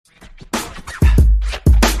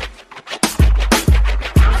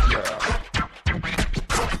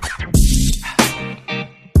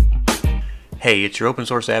Hey, it's your open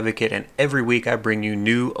source advocate, and every week I bring you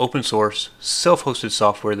new open source, self-hosted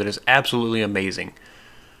software that is absolutely amazing.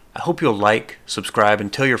 I hope you'll like, subscribe,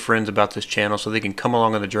 and tell your friends about this channel so they can come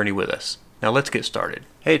along on the journey with us. Now let's get started.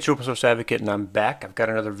 Hey, it's your open source advocate, and I'm back. I've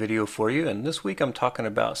got another video for you, and this week I'm talking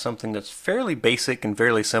about something that's fairly basic and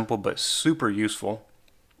fairly simple, but super useful.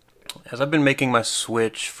 As I've been making my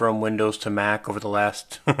switch from Windows to Mac over the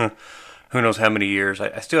last who knows how many years,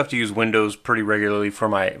 I still have to use Windows pretty regularly for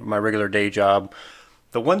my regular day job.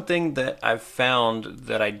 The one thing that I've found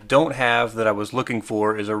that I don't have that I was looking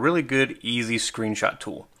for is a really good, easy screenshot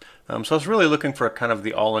tool. So I was really looking for kind of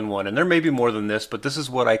the all-in-one, and there may be more than this, but this is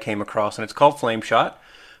what I came across, and it's called Flameshot.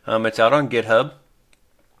 It's out on GitHub,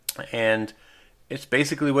 and it's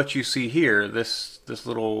basically what you see here. This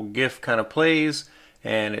little GIF kind of plays,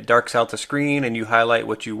 and it darks out the screen, and you highlight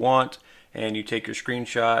what you want, and you take your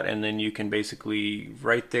screenshot, and then you can basically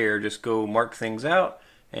right there just go mark things out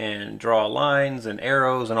and draw lines and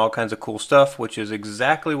arrows and all kinds of cool stuff, which is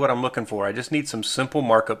exactly what I'm looking for. I just need some simple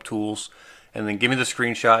markup tools, and then give me the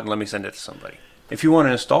screenshot and let me send it to somebody. If you want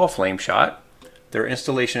to install Flameshot, there are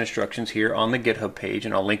installation instructions here on the GitHub page,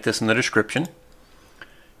 and I'll link this in the description.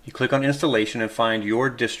 You click on installation and find your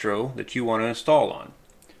distro that you want to install on.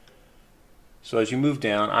 So as you move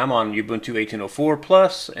down, I'm on Ubuntu 18.04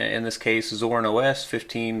 plus, in this case Zorin OS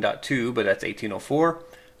 15.2, but that's 18.04.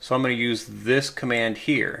 So I'm going to use this command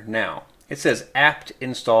here. Now, it says apt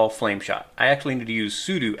install Flameshot. I actually need to use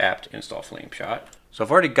sudo apt install Flameshot. So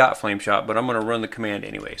I've already got Flameshot, but I'm going to run the command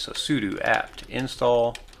anyway. So sudo apt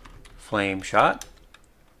install Flameshot.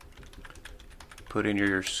 Put in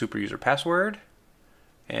your super user password,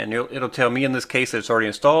 and it'll tell me in this case that it's already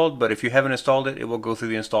installed, but if you haven't installed it, it will go through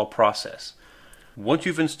the install process. Once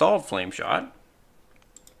you've installed Flameshot,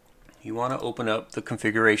 you want to open up the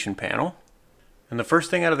configuration panel. And the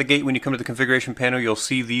first thing out of the gate when you come to the configuration panel, you'll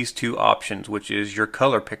see these two options, which is your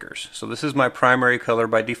color pickers. So this is my primary color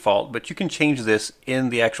by default, but you can change this in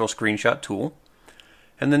the actual screenshot tool.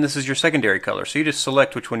 And then this is your secondary color. So you just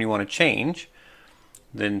select which one you want to change.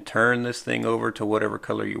 Then turn this thing over to whatever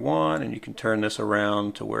color you want, and you can turn this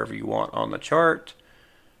around to wherever you want on the chart.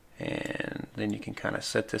 And then you can kind of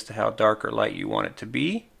set this to how dark or light you want it to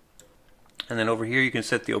be. And then over here you can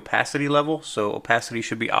set the opacity level. So opacity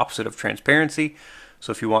should be opposite of transparency.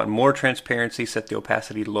 So if you want more transparency, set the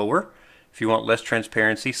opacity lower. If you want less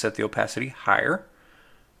transparency, set the opacity higher.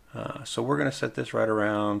 So we're going to set this right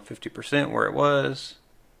around 50% where it was.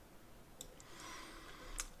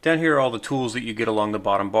 Down here are all the tools that you get along the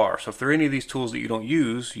bottom bar. So if there are any of these tools that you don't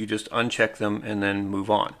use, you just uncheck them and then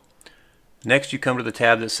move on. Next, you come to the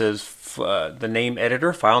tab that says the name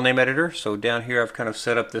editor, file name editor. So down here I've kind of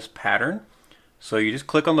set up this pattern. So you just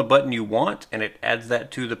click on the button you want, and it adds that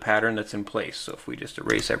to the pattern that's in place. So if we just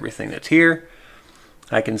erase everything that's here,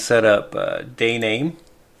 I can set up day name,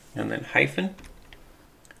 and then hyphen,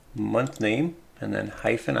 month name, and then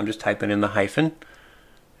hyphen. I'm just typing in the hyphen.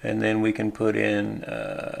 And then we can put in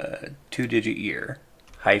 2-digit year,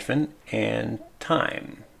 hyphen, and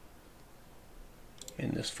time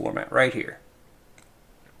in this format right here.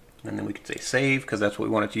 And then we can say save, because that's what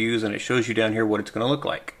we want it to use, and it shows you down here what it's going to look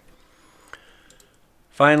like.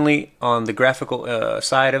 Finally, on the graphical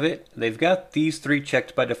side of it, they've got these three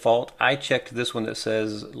checked by default. I checked this one that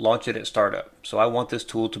says launch it at startup. So I want this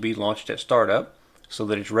tool to be launched at startup so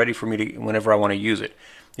that it's ready for me to whenever I want to use it.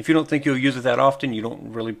 If you don't think you'll use it that often, you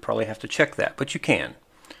don't really probably have to check that, but you can.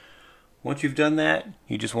 Once you've done that,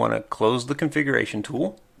 you just want to close the configuration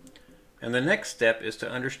tool. And the next step is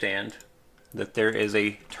to understand that there is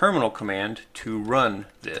a terminal command to run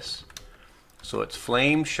this. So it's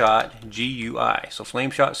Flameshot GUI. So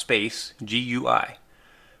Flameshot space GUI.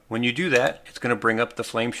 When you do that, it's going to bring up the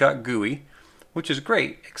Flameshot GUI, which is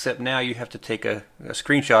great, except now you have to take a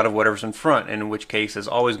screenshot of whatever's in front, and in which case is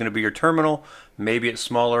always going to be your terminal. Maybe it's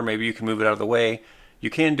smaller, maybe you can move it out of the way.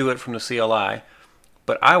 You can do it from the CLI,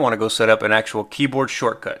 but I want to go set up an actual keyboard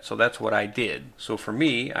shortcut, so that's what I did. So for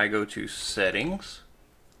me, I go to Settings,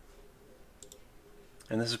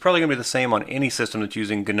 and this is probably going to be the same on any system that's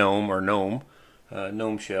using GNOME or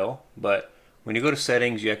GNOME shell, but when you go to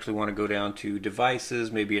Settings, you actually want to go down to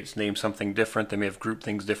Devices. Maybe it's named something different. They may have grouped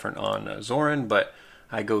things different on Zorin, but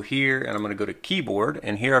I go here and I'm going to go to Keyboard,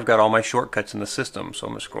 and here I've got all my shortcuts in the system. So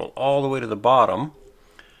I'm going to scroll all the way to the bottom.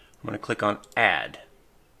 I'm going to click on Add.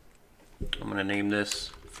 I'm going to name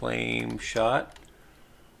this Flameshot,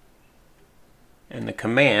 and the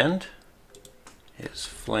command is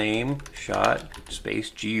Flameshot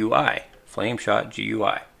space GUI, Flameshot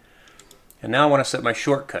GUI. And now I want to set my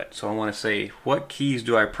shortcut. So I want to say, what keys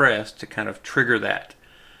do I press to kind of trigger that?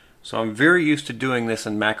 So I'm very used to doing this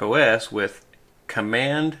in Mac OS with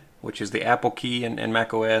Command which is the Apple key and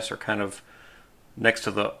Mac OS, are kind of next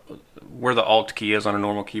to where the Alt key is on a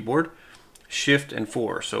normal keyboard. Shift and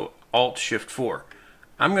 4, so Alt Shift 4.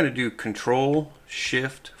 I'm going to do Control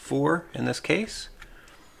Shift 4 in this case,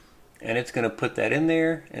 and it's going to put that in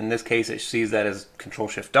there. In this case, it sees that as Control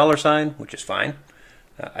Shift $, which is fine.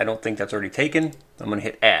 I don't think that's already taken. I'm going to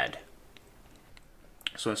hit Add.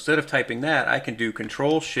 So instead of typing that, I can do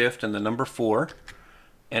Control Shift and the number 4,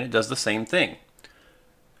 and it does the same thing.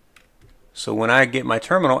 So when I get my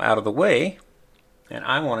terminal out of the way, and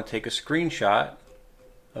I want to take a screenshot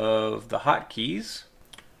of the hotkeys,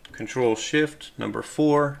 Control Shift number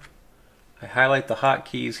 4, I highlight the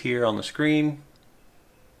hotkeys here on the screen,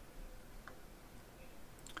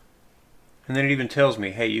 and then it even tells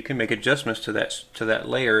me, hey, you can make adjustments to that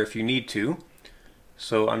layer if you need to.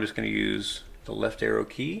 So I'm just going to use the left arrow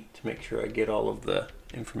key to make sure I get all of the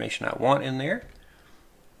information I want in there.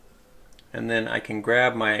 And then I can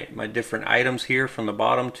grab my different items here from the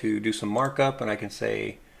bottom to do some markup, and I can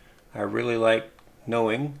say I really like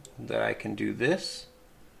knowing that I can do this.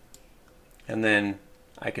 And then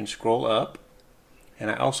I can scroll up,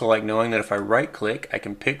 and I also like knowing that if I right click, I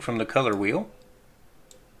can pick from the color wheel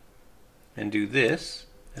and do this,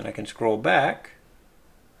 and I can scroll back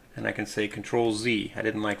and I can say Control Z. I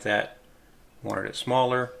didn't like that, wanted it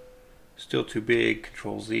smaller, still too big.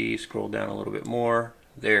 Control Z, scroll down a little bit more.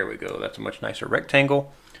 There we go, that's a much nicer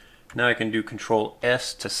rectangle. Now I can do Control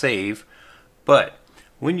S to save, but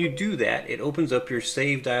when you do that, it opens up your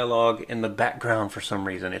save dialog in the background for some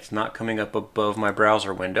reason. It's not coming up above my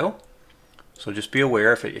browser window. So just be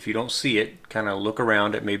aware, if you don't see it, kind of look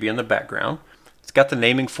around, it may be in the background. It's got the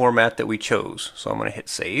naming format that we chose, so I'm going to hit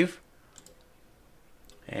save.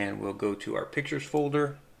 And we'll go to our pictures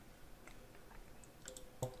folder.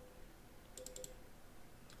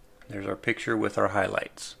 There's our picture with our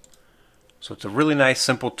highlights. So it's a really nice,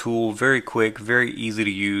 simple tool, very quick, very easy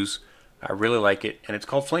to use. I really like it, and it's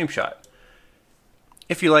called Flameshot.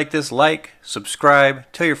 If you like this, like, subscribe,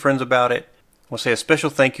 tell your friends about it. We'll say a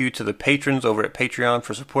special thank you to the patrons over at Patreon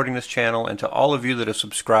for supporting this channel, and to all of you that have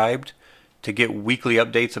subscribed to get weekly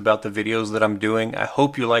updates about the videos that I'm doing. I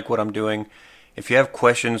hope you like what I'm doing. If you have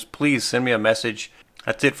questions, please send me a message.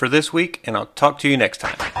 That's it for this week, and I'll talk to you next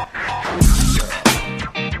time.